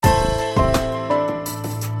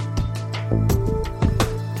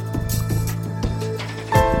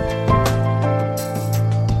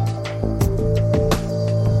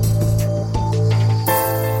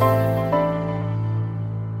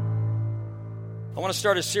I want to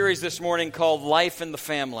start a series this morning called Life in the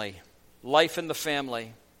Family. Life in the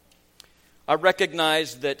Family. I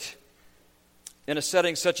recognize that in a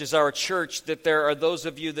setting such as our church that there are those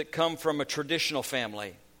of you that come from a traditional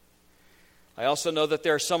family. I also know that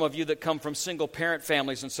there are some of you that come from single-parent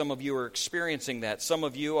families, and some of you are experiencing that. Some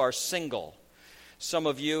of you are single. Some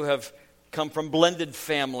of you have come from blended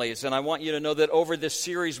families, and I want you to know that over this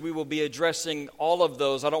series we will be addressing all of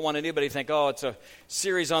those. I don't want anybody to think, oh, it's a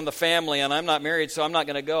series on the family, and I'm not married, so I'm not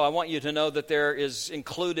going to go. I want you to know that there is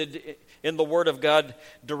included in the Word of God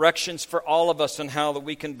directions for all of us and how that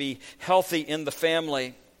we can be healthy in the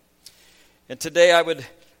family. And today I would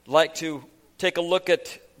like to take a look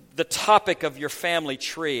at the topic of your family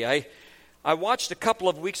tree. I watched a couple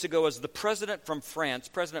of weeks ago as the president from France,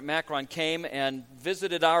 President Macron, came and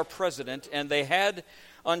visited our president, and they had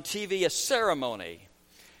on TV a ceremony.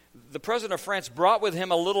 The president of France brought with him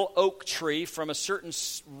a little oak tree from a certain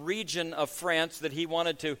region of France that he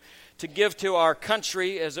wanted to give to our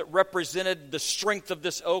country, as it represented the strength of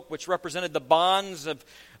this oak, which represented the bonds of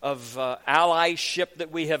allyship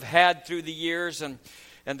that we have had through the years.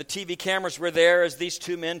 And the TV cameras were there as these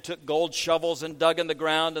two men took gold shovels and dug in the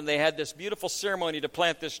ground, and they had this beautiful ceremony to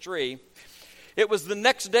plant this tree. It was the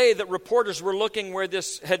next day that reporters were looking where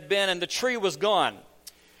this had been, and the tree was gone.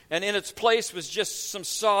 And in its place was just some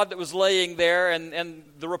sod that was laying there, and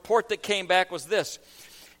the report that came back was this: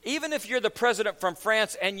 even if you're the president from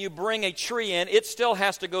France and you bring a tree in, it still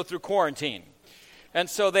has to go through quarantine. And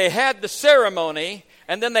so they had the ceremony,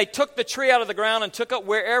 and then they took the tree out of the ground and took it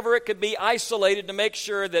wherever it could be isolated to make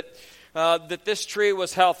sure that this tree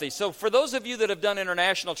was healthy. So for those of you that have done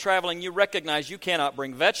international traveling, you recognize you cannot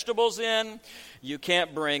bring vegetables in. You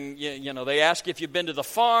can't bring, they ask if you've been to the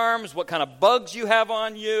farms, what kind of bugs you have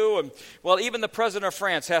on you. And, well, even the president of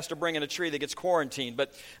France has to bring in a tree that gets quarantined.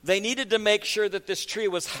 But they needed to make sure that this tree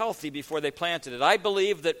was healthy before they planted it. I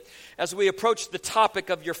believe that as we approach the topic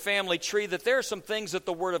of your family tree, that there are some things that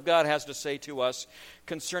the Word of God has to say to us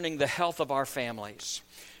concerning the health of our families.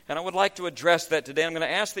 And I would like to address that today. I'm going to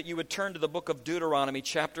ask that you would turn to the book of Deuteronomy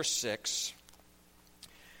chapter 6.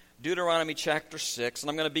 Deuteronomy chapter 6. And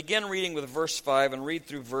I'm going to begin reading with verse 5 and read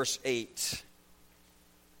through verse 8.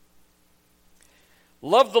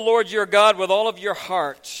 Love the Lord your God with all of your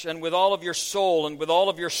heart and with all of your soul and with all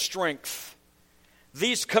of your strength.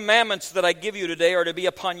 These commandments that I give you today are to be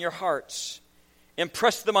upon your hearts.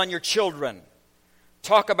 Impress them on your children.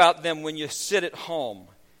 Talk about them when you sit at home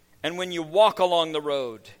and when you walk along the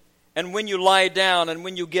road and when you lie down and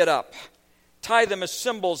when you get up. Tie them as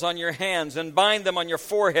symbols on your hands and bind them on your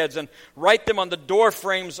foreheads and write them on the door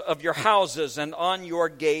frames of your houses and on your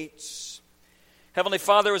gates. Heavenly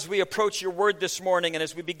Father, as we approach your word this morning and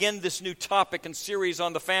as we begin this new topic and series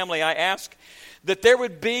on the family, I ask that there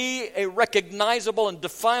would be a recognizable and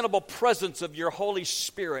definable presence of your Holy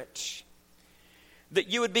Spirit, that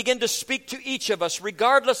you would begin to speak to each of us,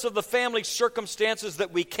 regardless of the family circumstances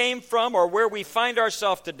that we came from or where we find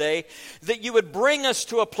ourselves today, that you would bring us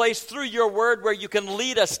to a place through your word where you can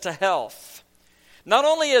lead us to health. Not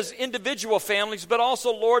only as individual families, but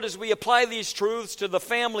also, Lord, as we apply these truths to the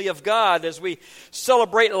family of God, as we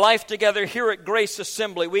celebrate life together here at Grace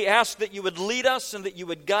Assembly, we ask that you would lead us and that you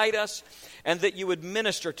would guide us and that you would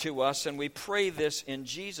minister to us, and we pray this in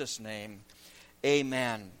Jesus' name.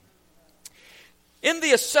 Amen. In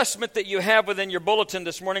the assessment that you have within your bulletin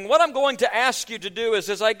this morning, what I'm going to ask you to do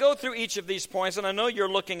is, as I go through each of these points, and I know you're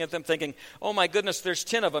looking at them thinking, oh my goodness, there's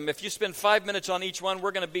 10 of them. If you spend 5 minutes on each one,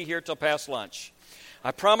 we're going to be here till past lunch.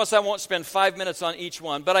 I promise I won't spend 5 minutes on each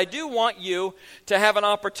one, but I do want you to have an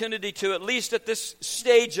opportunity to, at least at this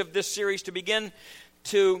stage of this series, to begin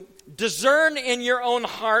to discern in your own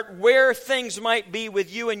heart where things might be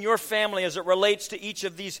with you and your family as it relates to each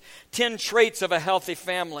of these 10 traits of a healthy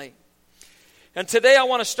family. And today I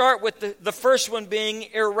want to start with the first one being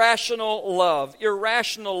irrational love.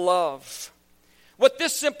 Irrational love. What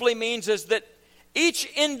this simply means is that each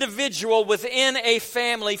individual within a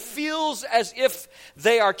family feels as if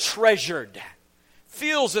they are treasured.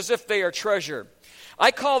 Feels as if they are treasured.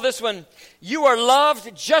 I call this one, you are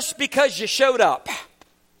loved just because you showed up.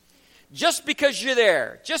 Just because you're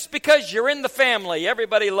there, just because you're in the family,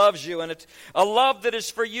 everybody loves you. And it's a love that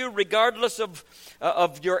is for you regardless of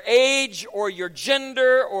your age or your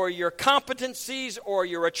gender or your competencies or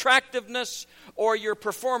your attractiveness or your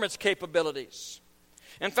performance capabilities.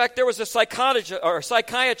 In fact, there was a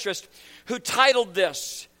psychiatrist who titled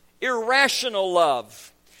this, Irrational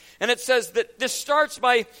Love. And it says that this starts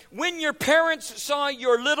by, when your parents saw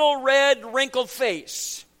your little red wrinkled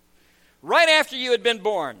face, right after you had been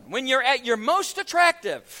born, when you're at your most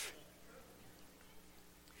attractive,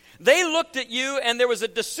 They looked at you, and there was a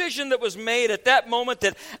decision that was made at that moment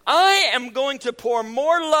that I am going to pour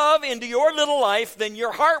more love into your little life than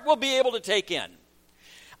your heart will be able to take in.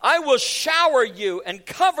 I will shower you and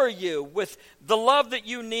cover you with the love that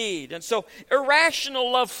you need. And so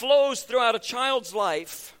irrational love flows throughout a child's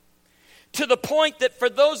life to the point that for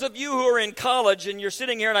those of you who are in college and you're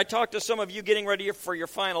sitting here, and I talk to some of you getting ready for your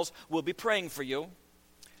finals, we'll be praying for you,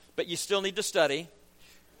 but you still need to study.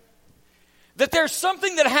 That there's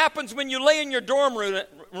something that happens when you lay in your dorm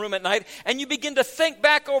room at night and you begin to think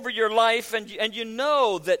back over your life, and you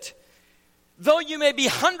know that though you may be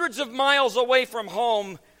hundreds of miles away from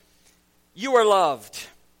home, you are loved.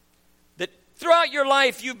 That throughout your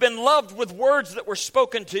life you've been loved with words that were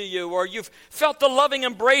spoken to you, or you've felt the loving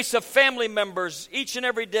embrace of family members each and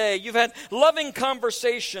every day. You've had loving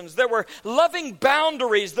conversations. There were loving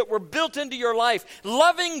boundaries that were built into your life,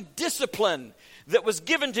 loving discipline that was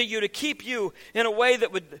given to you to keep you in a way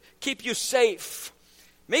that would keep you safe.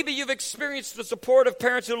 Maybe you've experienced the support of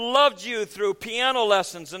parents who loved you through piano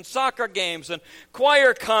lessons and soccer games and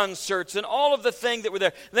choir concerts and all of the things that were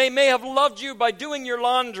there. They may have loved you by doing your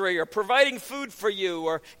laundry or providing food for you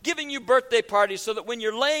or giving you birthday parties, so that when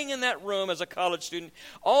you're laying in that room as a college student,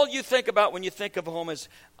 all you think about when you think of home is,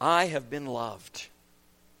 I have been loved,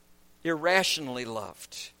 irrationally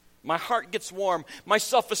loved. My heart gets warm. My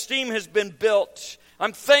self-esteem has been built.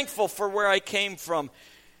 I'm thankful for where I came from.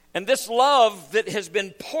 And this love that has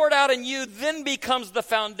been poured out in you then becomes the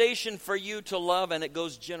foundation for you to love, and it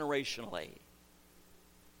goes generationally.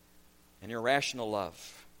 An irrational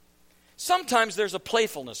love. Sometimes there's a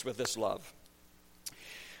playfulness with this love.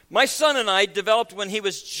 My son and I developed, when he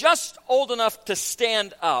was just old enough to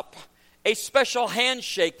stand up, a special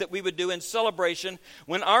handshake that we would do in celebration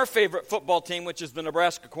when our favorite football team, which is the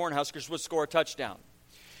Nebraska Cornhuskers, would score a touchdown.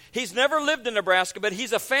 He's never lived in Nebraska, but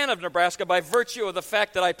he's a fan of Nebraska by virtue of the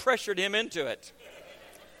fact that I pressured him into it.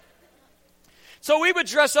 So we would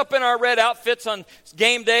dress up in our red outfits on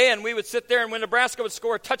game day, and we would sit there, and when Nebraska would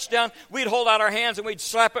score a touchdown, we'd hold out our hands, and we'd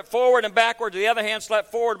slap it forward and backward, the other hand slap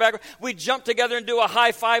forward and backward. We'd jump together and do a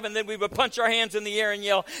high five, and then we would punch our hands in the air and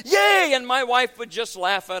yell, "Yay!" And my wife would just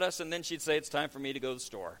laugh at us, and then she'd say, "It's time for me to go to the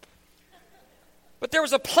store." But there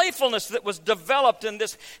was a playfulness that was developed in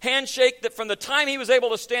this handshake that from the time he was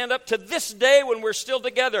able to stand up to this day when we're still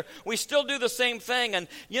together, we still do the same thing. And,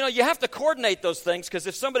 you have to coordinate those things, because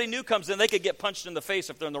if somebody new comes in, they could get punched in the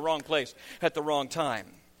face if they're in the wrong place at the wrong time.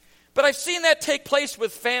 But I've seen that take place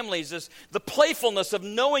with families, as the playfulness of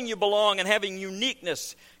knowing you belong and having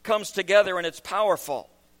uniqueness comes together, and it's powerful.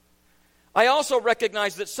 I also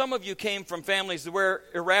recognize that some of you came from families where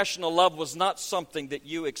irrational love was not something that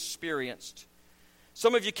you experienced.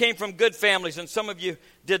 Some of you came from good families, and some of you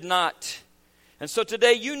did not. And so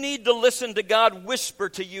today you need to listen to God whisper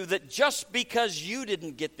to you that just because you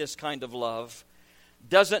didn't get this kind of love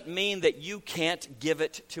doesn't mean that you can't give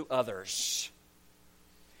it to others.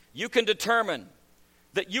 You can determine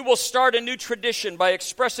that you will start a new tradition by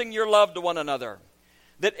expressing your love to one another.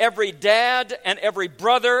 That every dad and every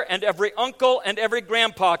brother and every uncle and every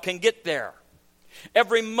grandpa can get there.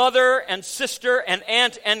 Every mother and sister and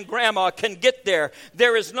aunt and grandma can get there.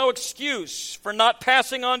 There is no excuse for not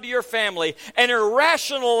passing on to your family an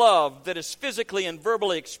irrational love that is physically and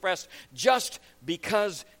verbally expressed just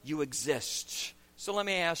because you exist. So let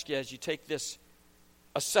me ask you, as you take this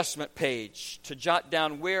assessment page, to jot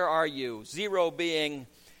down, where are you? 0 being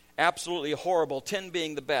absolutely horrible, 10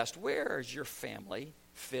 being the best. Where is your family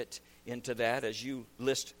fit into that as you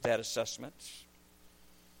list that assessment?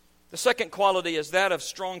 The second quality is that of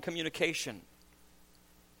strong communication.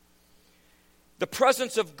 The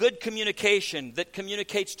presence of good communication that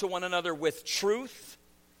communicates to one another with truth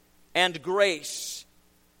and grace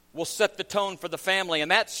will set the tone for the family.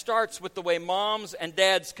 And that starts with the way moms and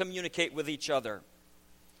dads communicate with each other.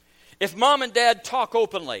 If mom and dad talk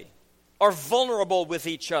openly, are vulnerable with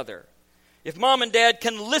each other, if mom and dad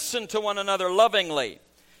can listen to one another lovingly,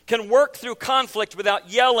 can work through conflict without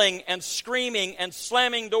yelling and screaming and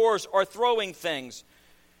slamming doors or throwing things,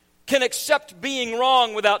 can accept being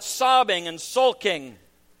wrong without sobbing and sulking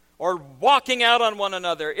or walking out on one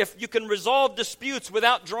another, if you can resolve disputes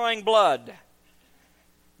without drawing blood,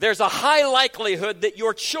 there's a high likelihood that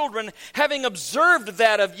your children, having observed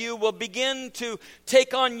that of you, will begin to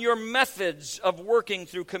take on your methods of working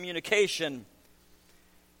through communication.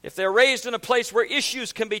 If they're raised in a place where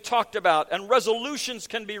issues can be talked about and resolutions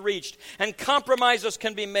can be reached and compromises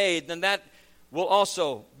can be made, then that will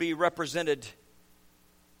also be represented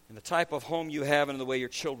in the type of home you have and in the way your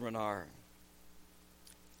children are.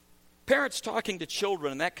 Parents talking to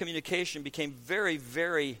children, and that communication became very,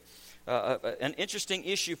 very an interesting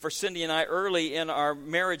issue for Cindy and I early in our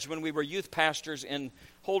marriage when we were youth pastors in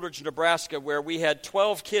Holdridge, Nebraska, where we had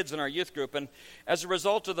 12 kids in our youth group. And as a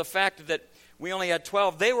result of the fact that we only had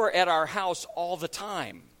 12, they were at our house all the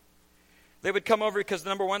time. They would come over because,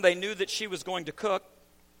 number one, they knew that she was going to cook.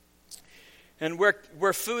 And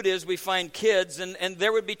where food is, we find kids. And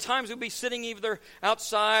there would be times we'd be sitting either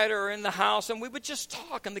outside or in the house, and we would just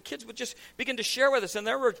talk, and the kids would just begin to share with us. And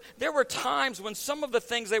there were times when some of the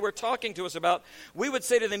things they were talking to us about, we would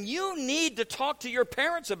say to them, you need to talk to your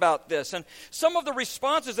parents about this. And some of the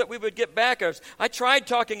responses that we would get back are, I tried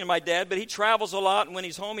talking to my dad, but he travels a lot, and when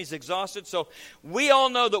he's home, he's exhausted. So we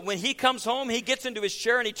all know that when he comes home, he gets into his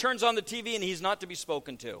chair, and he turns on the TV, and he's not to be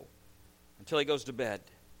spoken to until he goes to bed.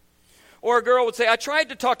 Or a girl would say, I tried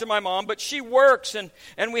to talk to my mom, but she works, and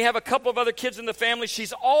we have a couple of other kids in the family.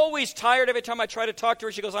 She's always tired. Every time I try to talk to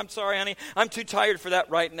her, she goes, I'm sorry, honey, I'm too tired for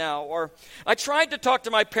that right now. Or I tried to talk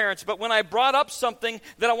to my parents, but when I brought up something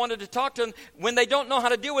that I wanted to talk to them, when they don't know how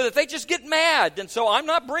to deal with it, they just get mad. And so I'm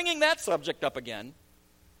not bringing that subject up again.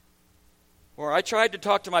 Or I tried to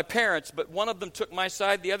talk to my parents, but one of them took my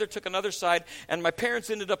side, the other took another side, and my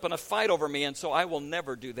parents ended up in a fight over me, and so I will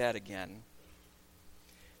never do that again.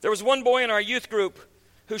 There was one boy in our youth group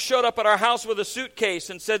who showed up at our house with a suitcase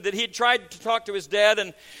and said that he had tried to talk to his dad,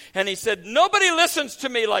 and he said, nobody listens to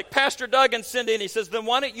me like Pastor Doug and Cindy. And he says, then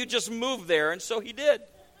why don't you just move there? And so he did.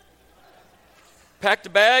 Packed a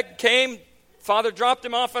bag, came, father dropped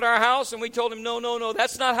him off at our house, and we told him, no,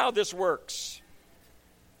 that's not how this works.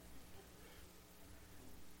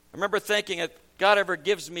 I remember thinking, if God ever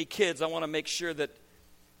gives me kids, I want to make sure that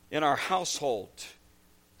in our household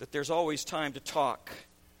that there's always time to talk.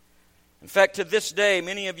 In fact, to this day,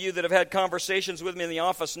 many of you that have had conversations with me in the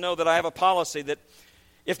office know that I have a policy that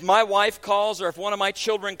if my wife calls or if one of my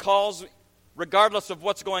children calls, regardless of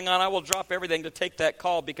what's going on, I will drop everything to take that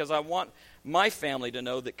call because I want my family to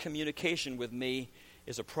know that communication with me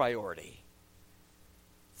is a priority.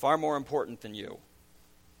 Far more important than you.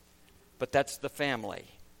 But that's the family,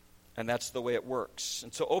 and that's the way it works.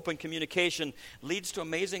 And so open communication leads to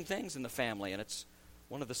amazing things in the family, and it's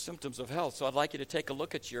one of the symptoms of health. So I'd like you to take a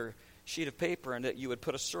look at your sheet of paper and that you would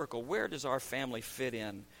put a circle. Where does our family fit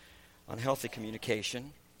in on healthy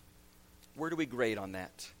communication? Where do we grade on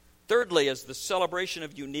that? Thirdly is the celebration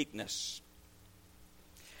of uniqueness.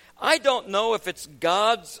 I don't know if it's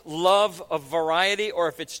God's love of variety or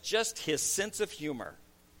if it's just his sense of humor.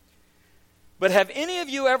 But have any of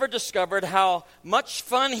you ever discovered how much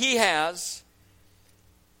fun he has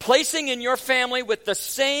placing in your family with the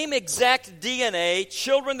same exact DNA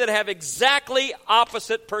children that have exactly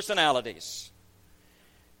opposite personalities?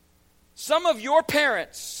 Some of your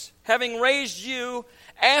parents, having raised you,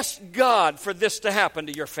 asked God for this to happen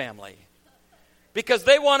to your family because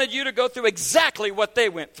they wanted you to go through exactly what they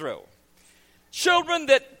went through. Children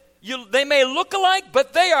that they may look alike,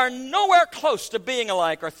 but they are nowhere close to being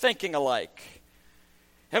alike or thinking alike.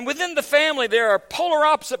 And within the family, there are polar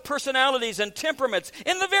opposite personalities and temperaments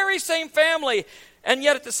in the very same family. And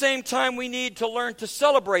yet at the same time, we need to learn to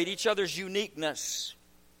celebrate each other's uniqueness.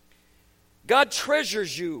 God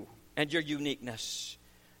treasures you and your uniqueness.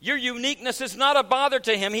 Your uniqueness is not a bother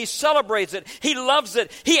to him. He celebrates it. He loves it.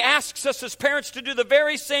 He asks us as parents to do the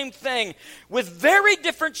very same thing with very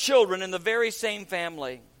different children in the very same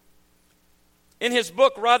family. In his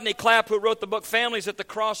book, Rodney Clapp, who wrote the book Families at the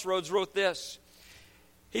Crossroads, wrote this.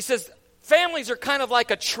 He says, families are kind of like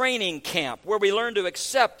a training camp where we learn to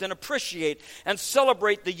accept and appreciate and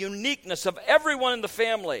celebrate the uniqueness of everyone in the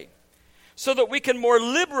family so that we can more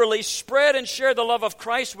liberally spread and share the love of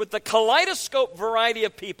Christ with the kaleidoscope variety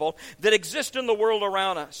of people that exist in the world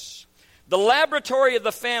around us. The laboratory of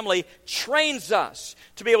the family trains us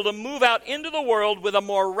to be able to move out into the world with a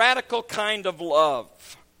more radical kind of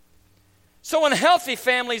love. So in healthy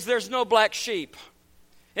families, there's no black sheep.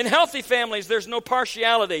 In healthy families, there's no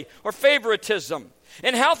partiality or favoritism.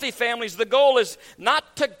 In healthy families, the goal is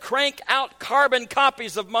not to crank out carbon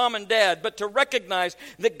copies of mom and dad, but to recognize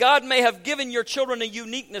that God may have given your children a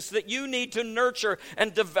uniqueness that you need to nurture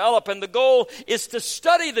and develop. And the goal is to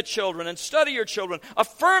study the children and study your children,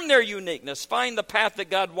 affirm their uniqueness, find the path that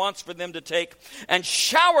God wants for them to take, and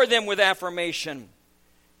shower them with affirmation.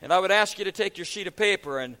 And I would ask you to take your sheet of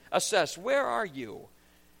paper and assess, where are you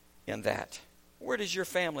in that? Where does your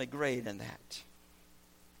family grade in that?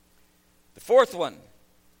 The fourth one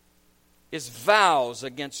is vows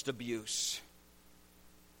against abuse.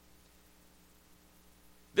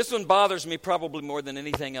 This one bothers me probably more than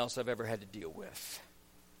anything else I've ever had to deal with.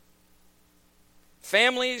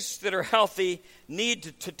 Families that are healthy need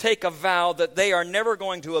to take a vow that they are never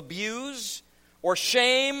going to abuse or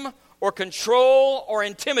shame or control or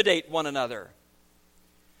intimidate one another.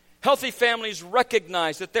 Healthy families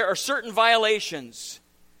recognize that there are certain violations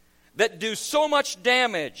that do so much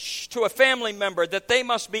damage to a family member that they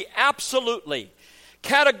must be absolutely,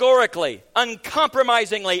 categorically,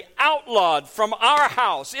 uncompromisingly outlawed from our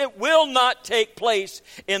house. It will not take place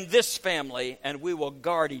in this family, and we will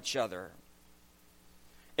guard each other.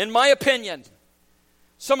 In my opinion,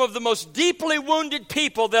 some of the most deeply wounded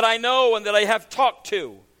people that I know and that I have talked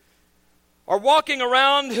to are walking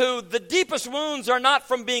around who the deepest wounds are not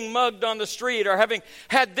from being mugged on the street or having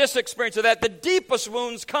had this experience or that. The deepest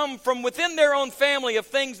wounds come from within their own family of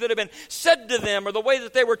things that have been said to them or the way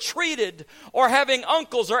that they were treated, or having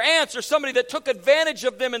uncles or aunts or somebody that took advantage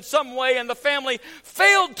of them in some way and the family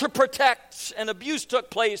failed to protect and abuse took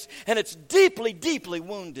place and it's deeply, deeply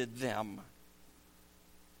wounded them.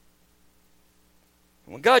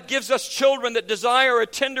 When God gives us children that desire a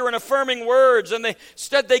tender and affirming words, and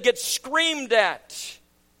instead they get screamed at,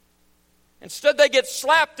 instead they get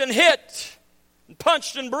slapped and hit, and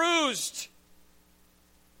punched and bruised,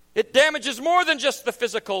 it damages more than just the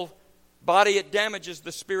physical body, it damages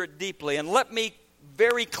the spirit deeply. And let me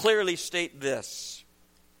very clearly state this.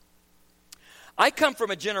 I come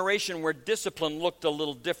from a generation where discipline looked a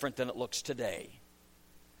little different than it looks today.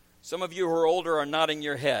 Some of you who are older are nodding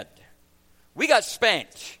your head. We got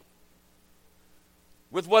spanked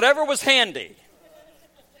with whatever was handy.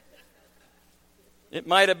 It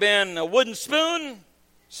might have been a wooden spoon,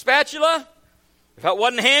 spatula. If that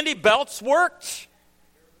wasn't handy, belts worked.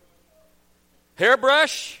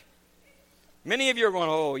 Hairbrush. Many of you are going,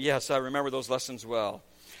 oh, yes, I remember those lessons well.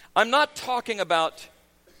 I'm not talking about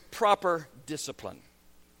proper discipline.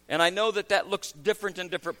 And I know that that looks different in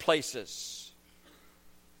different places.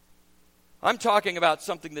 I'm talking about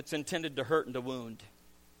something that's intended to hurt and to wound.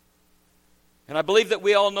 And I believe that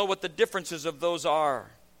we all know what the differences of those are.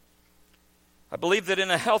 I believe that in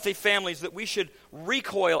a healthy families that we should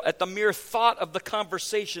recoil at the mere thought of the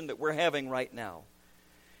conversation that we're having right now.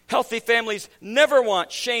 Healthy families never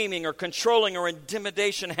want shaming or controlling or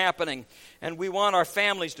intimidation happening, and we want our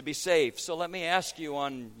families to be safe. So let me ask you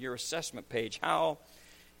on your assessment page, how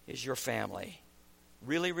is your family?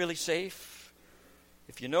 Really, really safe?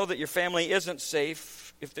 If you know that your family isn't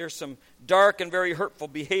safe, if there's some dark and very hurtful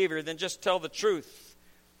behavior, then just tell the truth.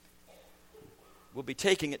 We'll be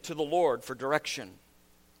taking it to the Lord for direction.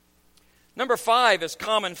 Number 5 is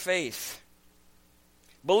common faith.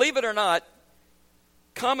 Believe it or not,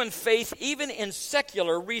 common faith, even in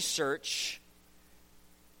secular research,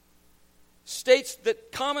 states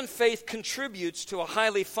that common faith contributes to a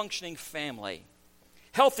highly functioning family.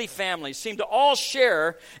 Healthy families seem to all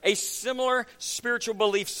share a similar spiritual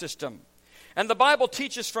belief system. And the Bible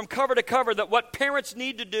teaches from cover to cover that what parents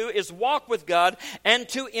need to do is walk with God and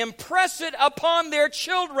to impress it upon their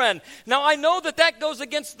children. Now, I know that that goes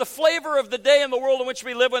against the flavor of the day and the world in which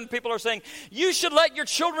we live when people are saying, you should let your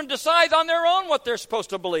children decide on their own what they're supposed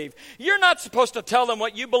to believe. You're not supposed to tell them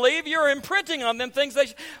what you believe. You're imprinting on them things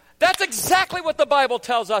That's exactly what the Bible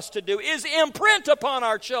tells us to do, is imprint upon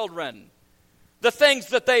our children the things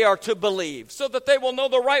that they are to believe, so that they will know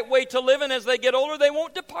the right way to live, and as they get older, they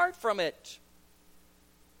won't depart from it.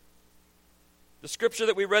 The scripture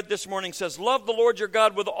that we read this morning says, love the Lord your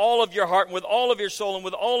God with all of your heart, and with all of your soul, and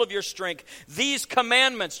with all of your strength. These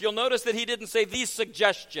commandments, you'll notice that he didn't say these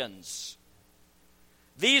suggestions.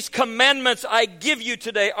 These commandments I give you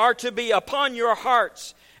today are to be upon your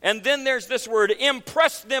hearts. And then there's this word,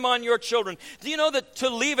 impress them on your children. Do you know that to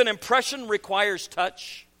leave an impression requires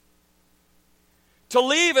touch? To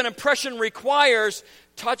leave an impression requires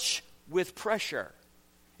touch with pressure.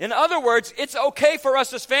 In other words, it's okay for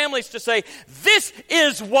us as families to say, this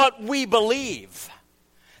is what we believe.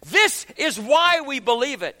 This is why we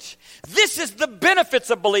believe it. This is the benefits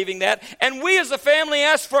of believing that. And we as a family,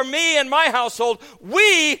 as for me and my household,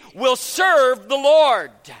 we will serve the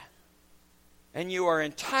Lord. And you are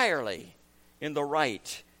entirely in the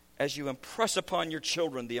right as you impress upon your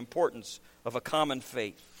children the importance of a common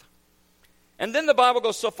faith. And then the Bible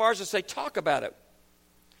goes so far as to say, talk about it.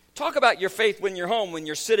 Talk about your faith when you're home, when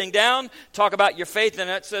you're sitting down. Talk about your faith,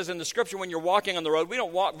 and that says in the scripture when you're walking on the road. We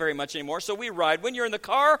don't walk very much anymore, so we ride. When you're in the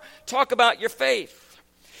car, talk about your faith.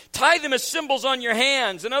 Tie them as symbols on your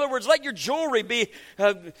hands. In other words, let your jewelry be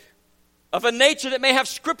of a nature that may have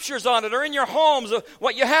scriptures on it, or in your homes,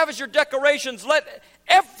 what you have as your decorations. Let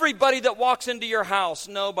everybody that walks into your house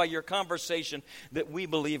know by your conversation that we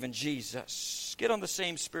believe in Jesus. Get on the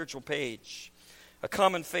same spiritual page. A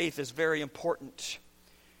common faith is very important.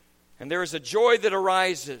 And there is a joy that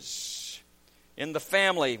arises in the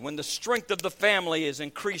family when the strength of the family is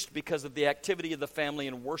increased because of the activity of the family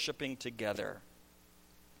in worshiping together.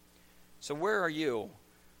 So where are you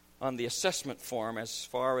on the assessment form as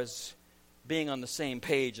far as being on the same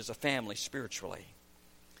page as a family spiritually?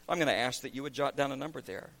 I'm going to ask that you would jot down a number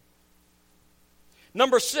there.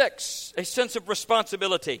 Number 6, a sense of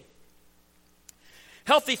responsibility.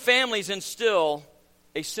 Healthy families instill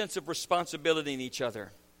a sense of responsibility in each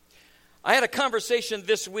other. I had a conversation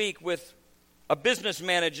this week with a business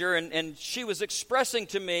manager, and she was expressing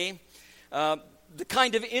to me the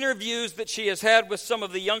kind of interviews that she has had with some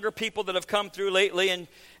of the younger people that have come through lately. And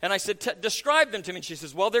I said, describe them to me. And she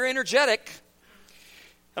says, well, they're energetic.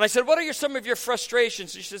 And I said, what are some of your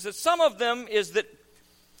frustrations? And she says, some of them is that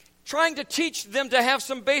trying to teach them to have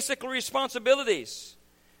some basic responsibilities.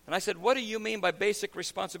 And I said, what do you mean by basic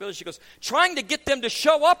responsibilities? She goes, trying to get them to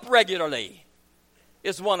show up regularly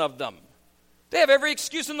is one of them. They have every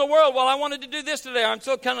excuse in the world. Well, I wanted to do this today.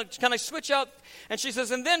 Can I switch out? And she says,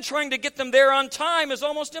 and then trying to get them there on time is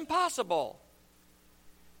almost impossible.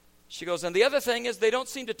 She goes, and the other thing is they don't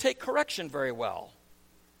seem to take correction very well.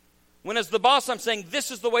 When as the boss I'm saying, this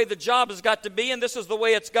is the way the job has got to be and this is the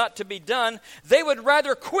way it's got to be done, they would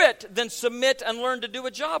rather quit than submit and learn to do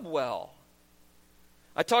a job well.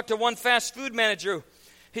 I talked to one fast food manager.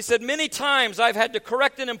 He said, many times I've had to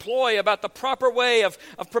correct an employee about the proper way of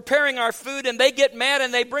preparing our food, and they get mad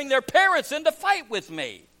and they bring their parents in to fight with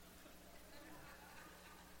me.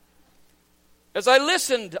 As I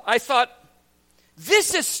listened, I thought,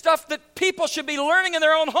 this is stuff that people should be learning in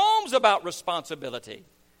their own homes about responsibility,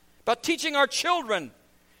 about teaching our children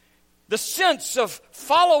the sense of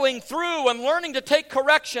following through and learning to take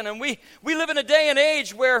correction. And we live in a day and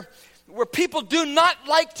age where people do not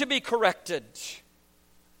like to be corrected.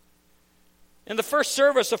 In the first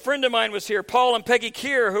service, a friend of mine was here, Paul and Peggy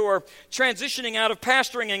Keir, who are transitioning out of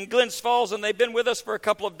pastoring in Glens Falls, and they've been with us for a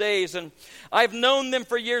couple of days. And I've known them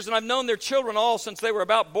for years, and I've known their children all since they were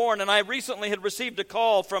about born. And I recently had received a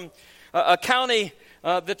call from a county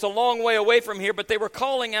that's a long way away from here, but they were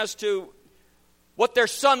calling as to what their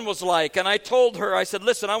son was like. And I told her, I said,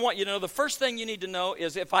 listen, I want you to know the first thing you need to know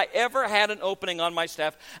is if I ever had an opening on my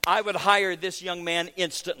staff, I would hire this young man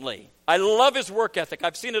instantly. I love his work ethic.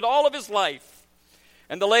 I've seen it all of his life.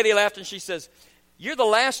 And the lady laughed and she says, you're the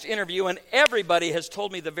last interview and everybody has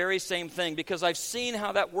told me the very same thing because I've seen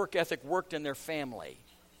how that work ethic worked in their family.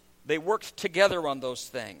 They worked together on those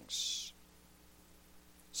things.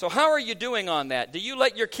 So how are you doing on that? Do you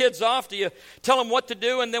let your kids off? Do you tell them what to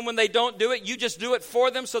do and then when they don't do it, you just do it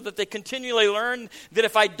for them so that they continually learn that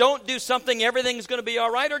if I don't do something, everything's going to be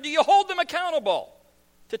all right? Or do you hold them accountable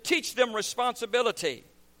to teach them responsibility?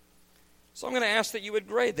 So I'm going to ask that you would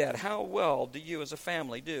grade that. How well do you as a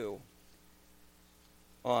family do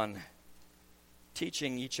on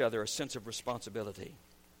teaching each other a sense of responsibility?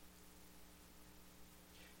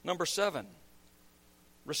 Number 7,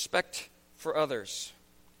 respect for others.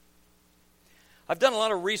 I've done a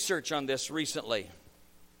lot of research on this recently.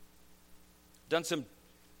 Done some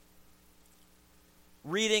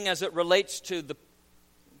reading as it relates to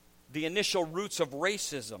the initial roots of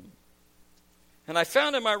racism. And I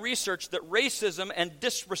found in my research that racism and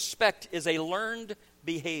disrespect is a learned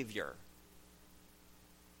behavior.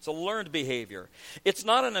 It's a learned behavior. It's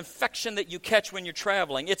not an infection that you catch when you're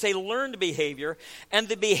traveling. It's a learned behavior. And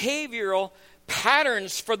the behavioral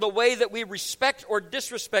patterns for the way that we respect or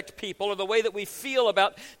disrespect people or the way that we feel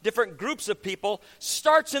about different groups of people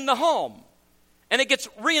starts in the home. And it gets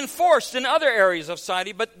reinforced in other areas of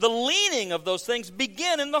society, but the leaning of those things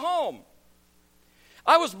begin in the home.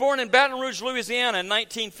 I was born in Baton Rouge, Louisiana in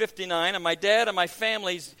 1959, and my dad and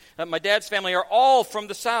my dad's family are all from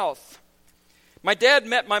the South. My dad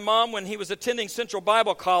met my mom when he was attending Central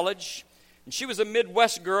Bible College, and she was a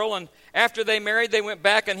Midwest girl, and after they married, they went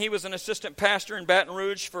back, and he was an assistant pastor in Baton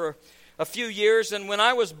Rouge for a few years. And when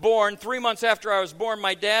I was born, 3 months after I was born,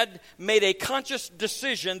 my dad made a conscious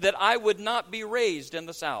decision that I would not be raised in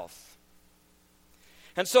the South.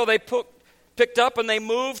 And so they picked up and they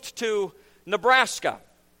moved to Nebraska.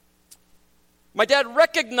 My dad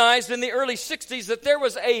recognized in the early 60s that there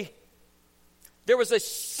was a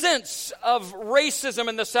sense of racism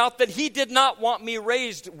in the South that he did not want me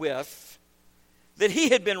raised with, that he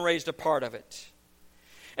had been raised a part of it.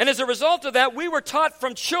 And as a result of that, we were taught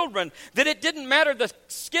from children that it didn't matter the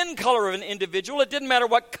skin color of an individual. It didn't matter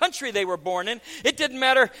what country they were born in. It didn't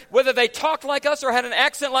matter whether they talked like us or had an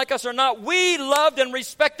accent like us or not. We loved and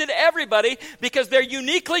respected everybody because they're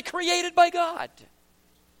uniquely created by God.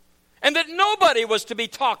 And that nobody was to be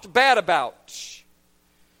talked bad about.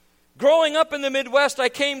 Growing up in the Midwest, I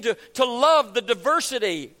came to love the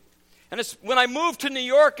diversity. And it's when I moved to New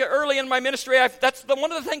York early in my ministry,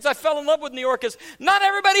 one of the things I fell in love with New York is not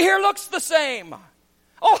everybody here looks the same.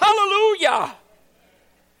 Oh, hallelujah.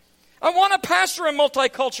 I want to pastor a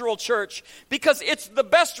multicultural church because it's the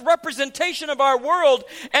best representation of our world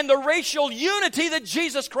and the racial unity that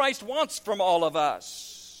Jesus Christ wants from all of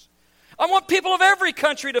us. I want people of every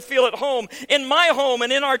country to feel at home, in my home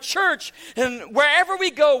and in our church, and wherever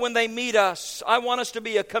we go when they meet us. I want us to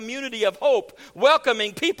be a community of hope,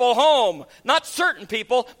 welcoming people home. Not certain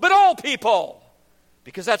people, but all people,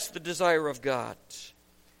 because that's the desire of God.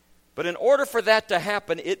 But in order for that to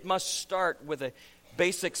happen, it must start with a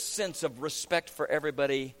basic sense of respect for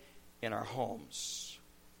everybody in our homes.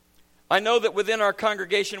 I know that within our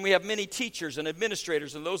congregation we have many teachers and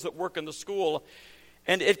administrators and those that work in the school,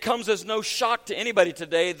 and it comes as no shock to anybody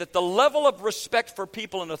today that the level of respect for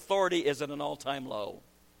people in authority is at an all-time low.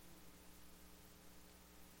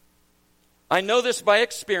 I know this by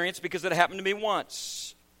experience because it happened to me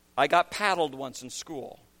once. I got paddled once in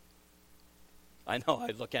school. I know,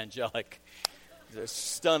 I look angelic. It's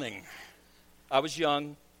stunning. I was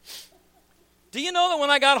young. Do you know that when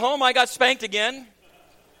I got home, I got spanked again?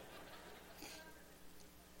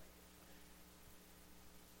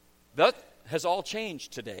 That has all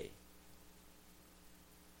changed today.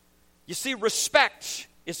 You see, respect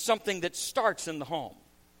is something that starts in the home.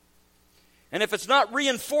 And if it's not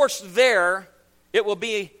reinforced there, it will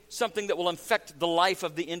be something that will affect the life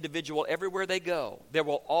of the individual everywhere they go. There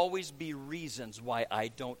will always be reasons why I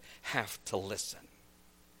don't have to listen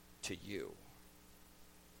to you.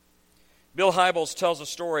 Bill Hybels tells a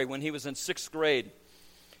story when he was in 6th grade.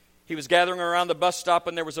 He was gathering around the bus stop,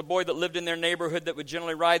 and there was a boy that lived in their neighborhood that would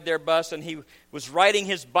generally ride their bus, and he was riding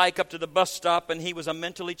his bike up to the bus stop, and he was a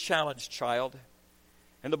mentally challenged child.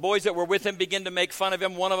 And the boys that were with him began to make fun of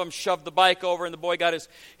him. One of them shoved the bike over, and the boy got his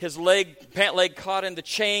pant leg caught in the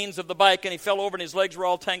chains of the bike, and he fell over, and his legs were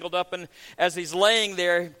all tangled up. And as he's laying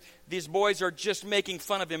there, these boys are just making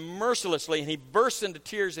fun of him mercilessly, and he bursts into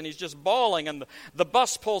tears, and he's just bawling, and the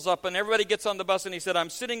bus pulls up, and everybody gets on the bus, and he said,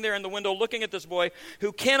 I'm sitting there in the window looking at this boy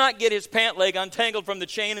who cannot get his pant leg untangled from the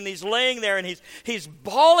chain, and he's laying there, and he's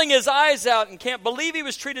bawling his eyes out and can't believe he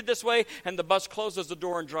was treated this way, and the bus closes the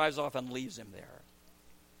door and drives off and leaves him there.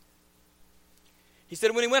 He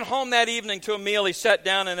said when he went home that evening to a meal, he sat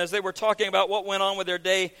down, and as they were talking about what went on with their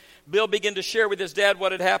day, Bill began to share with his dad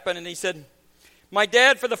what had happened, and he said, my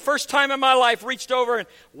dad, for the first time in my life, reached over and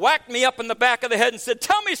whacked me up in the back of the head and said,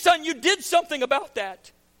 tell me, son, you did something about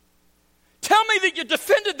that. Tell me that you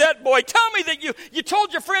defended that boy. Tell me that you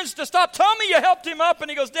told your friends to stop. Tell me you helped him up.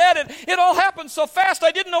 And he goes, Dad, it all happened so fast,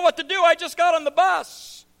 I didn't know what to do. I just got on the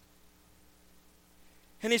bus.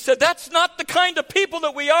 And he said, that's not the kind of people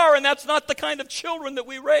that we are, and that's not the kind of children that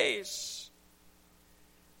we raise.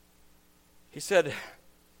 He said,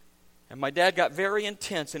 and my dad got very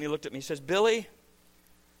intense, and he looked at me and says, Billy,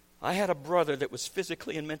 I had a brother that was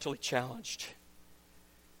physically and mentally challenged.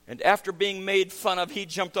 And after being made fun of, he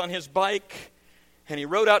jumped on his bike, and he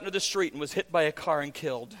rode out into the street and was hit by a car and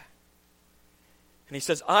killed. And he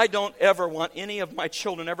says, I don't ever want any of my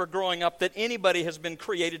children ever growing up that anybody has been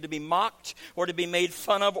created to be mocked or to be made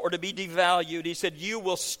fun of or to be devalued. He said, you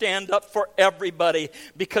will stand up for everybody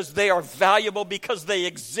because they are valuable, because they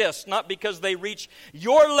exist, not because they reach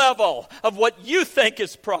your level of what you think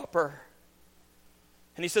is proper.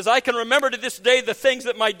 And he says, I can remember to this day the things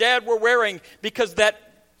that my dad were wearing because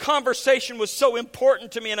that conversation was so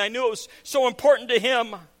important to me and I knew it was so important to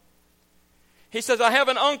him. He says, I have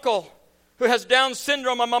an uncle who has Down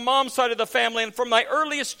syndrome on my mom's side of the family. And from my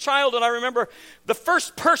earliest childhood, I remember the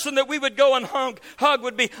first person that we would go and hug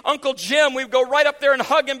would be Uncle Jim. We would go right up there and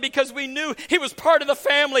hug him because we knew he was part of the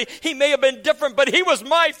family. He may have been different, but he was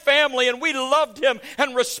my family, and we loved him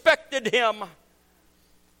and respected him.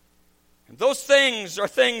 And those things are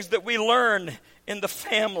things that we learn in the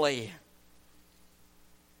family.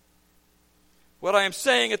 What I am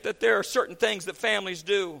saying is that there are certain things that families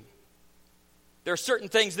do. There are certain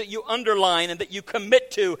things that you underline and that you commit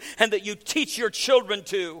to and that you teach your children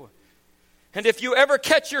to. And if you ever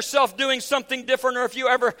catch yourself doing something different, or if you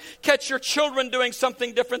ever catch your children doing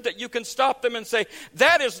something different, that you can stop them and say,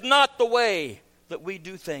 that is not the way that we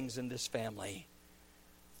do things in this family.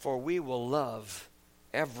 For we will love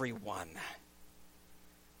everyone.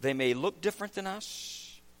 They may look different than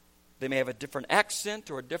us. They may have a different accent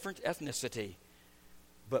or a different ethnicity.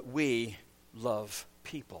 But we love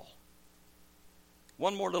people.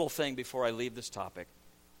 One more little thing before I leave this topic.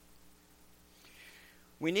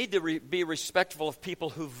 We need to be respectful of people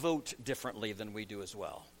who vote differently than we do as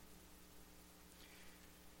well.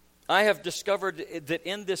 I have discovered that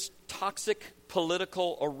in this toxic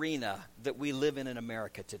political arena that we live in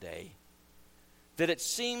America today, that it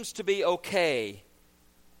seems to be okay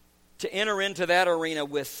to enter into that arena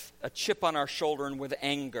with a chip on our shoulder and with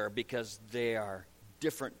anger because they are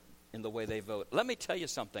different in the way they vote. Let me tell you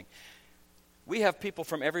something. We have people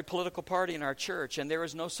from every political party in our church, and there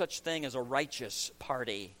is no such thing as a righteous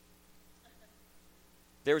party.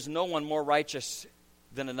 There is no one more righteous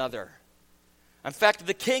than another. In fact,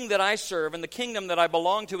 the king that I serve and the kingdom that I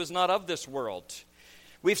belong to is not of this world.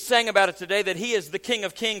 We've sang about it today that he is the King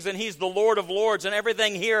of Kings and he's the Lord of Lords, and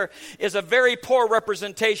everything here is a very poor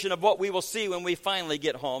representation of what we will see when we finally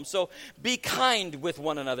get home. So be kind with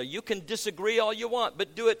one another. You can disagree all you want,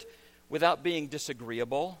 but do it without being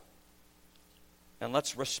disagreeable. And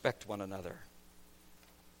let's respect one another.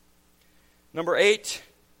 Number 8,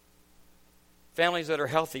 families that are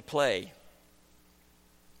healthy play.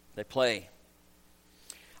 They play.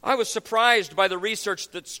 I was surprised by the research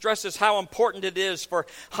that stresses how important it is for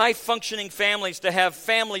high-functioning families to have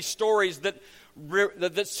family stories that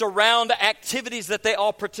surround activities that they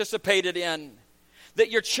all participated in. That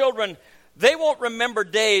your children, they won't remember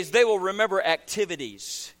days, they will remember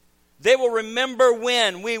activities. They will remember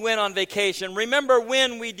when we went on vacation. Remember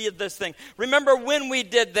when we did this thing. Remember when we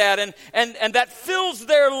did that. And that fills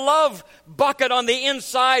their love bucket on the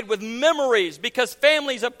inside with memories because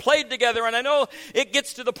families have played together. And I know it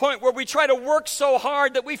gets to the point where we try to work so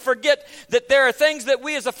hard that we forget that there are things that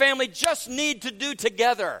we as a family just need to do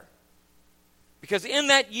together. Because in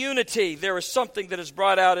that unity, there is something that is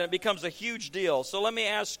brought out and it becomes a huge deal. So let me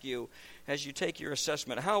ask you, as you take your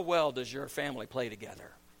assessment, how well does your family play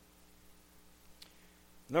together?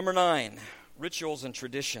 Number 9, rituals and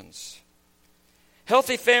traditions.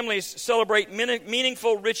 Healthy families celebrate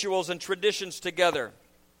meaningful rituals and traditions together.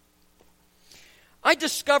 I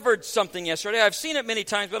discovered something yesterday. I've seen it many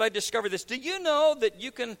times, but I discovered this. Do you know that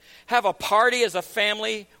you can have a party as a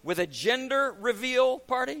family with a gender reveal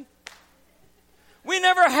party? We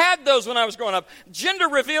never had those when I was growing up. Gender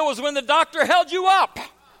reveal was when the doctor held you up.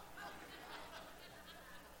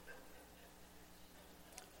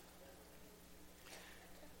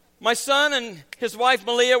 My son and his wife,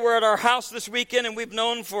 Malia, were at our house this weekend, and we've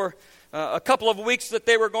known for a couple of weeks that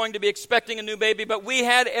they were going to be expecting a new baby, but we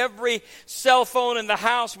had every cell phone in the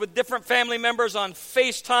house with different family members on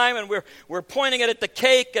FaceTime, and we're pointing it at the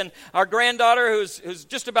cake, and our granddaughter, who's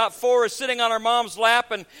just about 4, is sitting on her mom's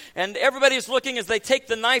lap, and everybody's looking as they take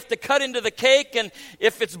the knife to cut into the cake, and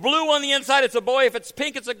if it's blue on the inside, it's a boy, if it's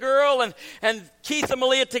pink, it's a girl, and Keith and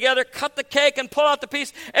Malia together cut the cake and pull out the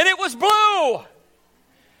piece, and it was blue!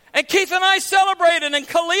 And Keith and I celebrated, and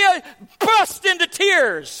Kalia burst into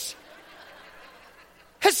tears,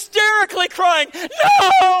 hysterically crying,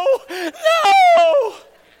 "No! No!"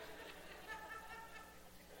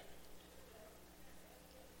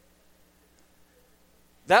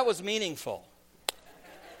 That was meaningful.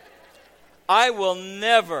 I will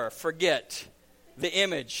never forget the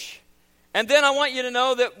image. And then I want you to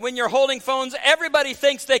know that when you're holding phones, everybody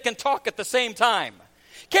thinks they can talk at the same time.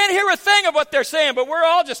 Can't hear a thing of what they're saying, but we're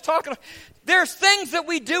all just talking. There's things that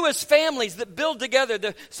we do as families that build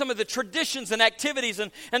together some of the traditions and activities.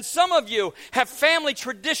 And some of you have family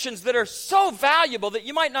traditions that are so valuable that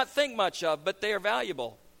you might not think much of, but they are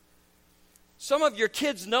valuable. Some of your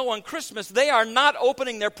kids know on Christmas they are not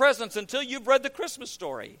opening their presents until you've read the Christmas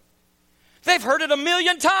story. They've heard it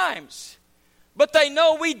 1,000,000 times, but they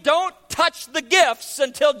know we don't touch the gifts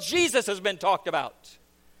until Jesus has been talked about.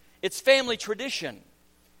 It's family tradition.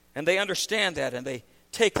 And they understand that, and they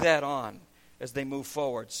take that on as they move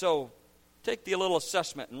forward. So take the little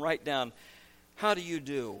assessment and write down, how do you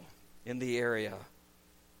do in the area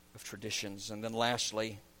of traditions? And then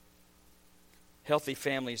lastly, healthy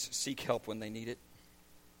families seek help when they need it.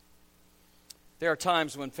 There are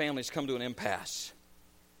times when families come to an impasse.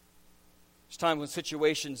 There's times when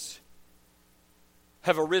situations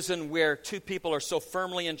have arisen where two people are so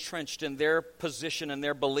firmly entrenched in their position and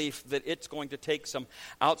their belief that it's going to take some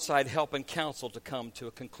outside help and counsel to come to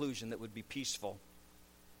a conclusion that would be peaceful.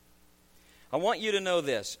 I want you to know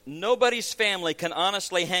this. Nobody's family can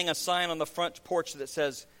honestly hang a sign on the front porch that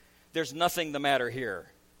says, "There's nothing the matter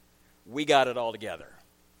here. We got it all together."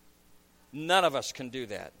 None of us can do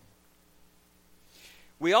that.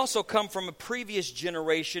 We also come from a previous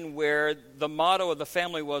generation where the motto of the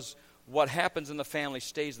family was, what happens in the family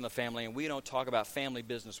stays in the family, and we don't talk about family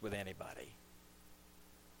business with anybody,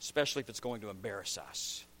 especially if it's going to embarrass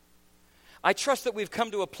us. I trust that we've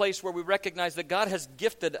come to a place where we recognize that God has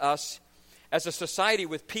gifted us as a society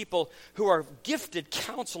with people who are gifted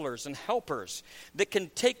counselors and helpers that can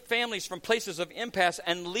take families from places of impasse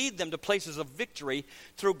and lead them to places of victory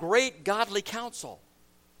through great godly counsel.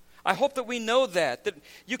 I hope that we know that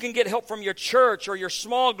you can get help from your church or your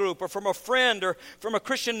small group or from a friend or from a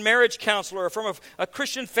Christian marriage counselor or from a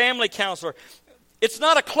Christian family counselor. It's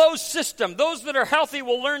not a closed system. Those that are healthy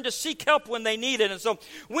will learn to seek help when they need it. And so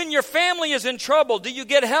when your family is in trouble, do you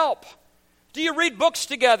get help? Do you read books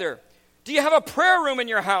together? Do you have a prayer room in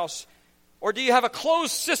your house? Or do you have a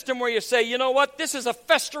closed system where you say, you know what, this is a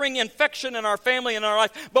festering infection in our family and our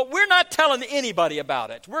life, but we're not telling anybody about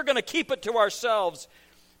it. We're going to keep it to ourselves.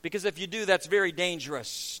 Because if you do, that's very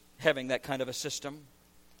dangerous, having that kind of a system.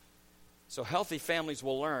 So healthy families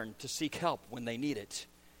will learn to seek help when they need it.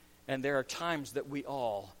 And there are times that we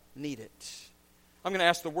all need it. I'm going to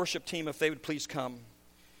ask the worship team if they would please come.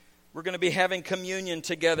 We're going to be having communion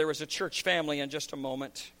together as a church family in just a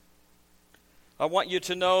moment. I want you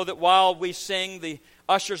to know that while we sing, the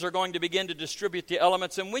ushers are going to begin to distribute the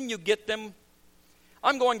elements. And when you get them,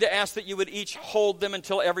 I'm going to ask that you would each hold them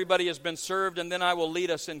until everybody has been served, and then I will lead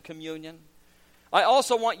us in communion. I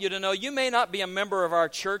also want you to know you may not be a member of our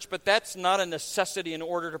church, but that's not a necessity in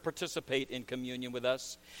order to participate in communion with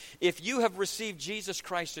us. If you have received Jesus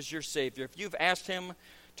Christ as your Savior, if you've asked Him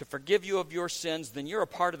to forgive you of your sins, then you're a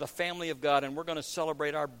part of the family of God, and we're going to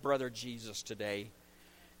celebrate our brother Jesus today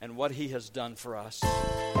and what He has done for us.